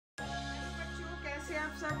से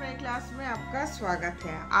आप सब नए क्लास में आपका स्वागत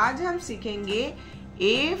है। आज हम सीखेंगे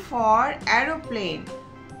A for aeroplane,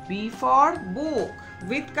 B for book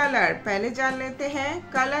with colour. पहले जान लेते हैं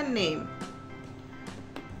colour name.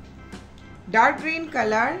 Dark green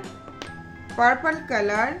colour, purple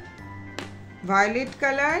colour, violet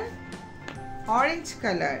colour, orange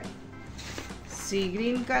colour, C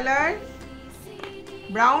green colour,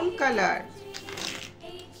 brown colour.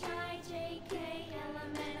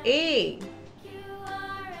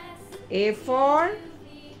 A for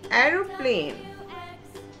aeroplane.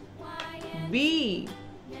 B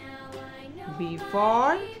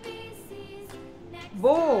for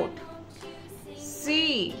boat. C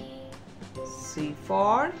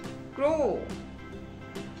for crow.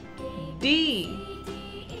 D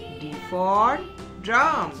for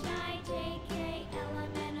drum.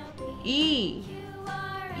 E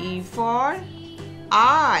for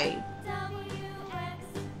eye.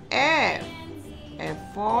 F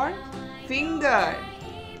for finger.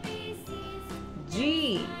 G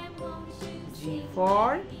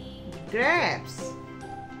for grapes.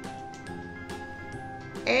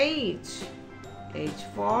 H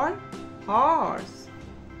for horse.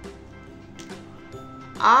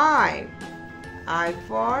 I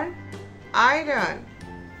for iron.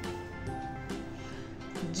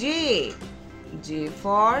 J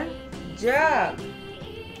for jug.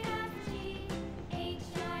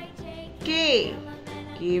 K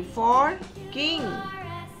for king.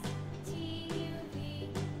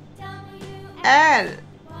 L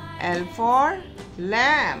for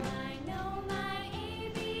lamb.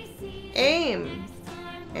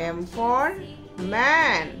 M for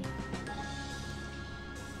man.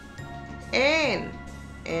 N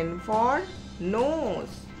for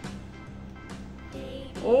nose.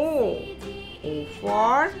 O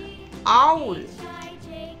for owl.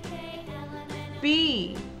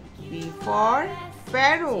 P for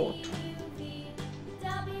parrot.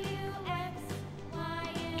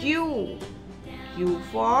 Q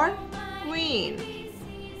for queen.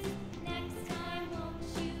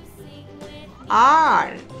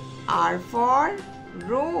 R for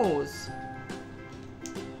rose.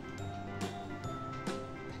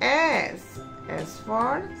 S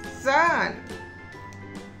for sun.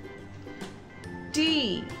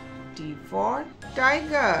 T for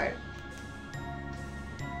tiger.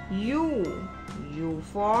 U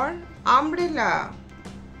for umbrella.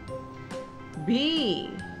 B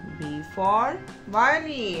for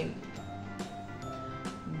violin.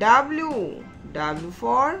 W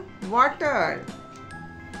for water.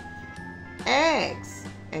 X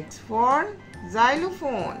for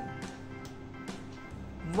xylophone.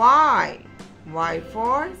 Y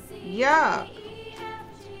for yak.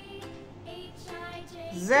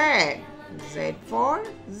 Z for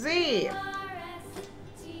zebra.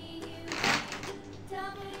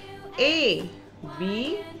 A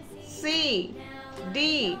B C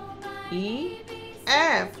D E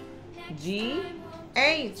F G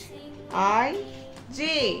H I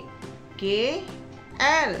J K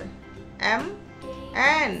L M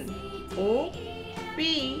N O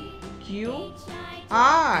P Q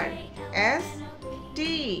R S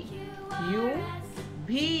T U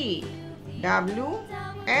V W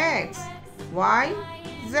X Y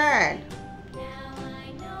Z.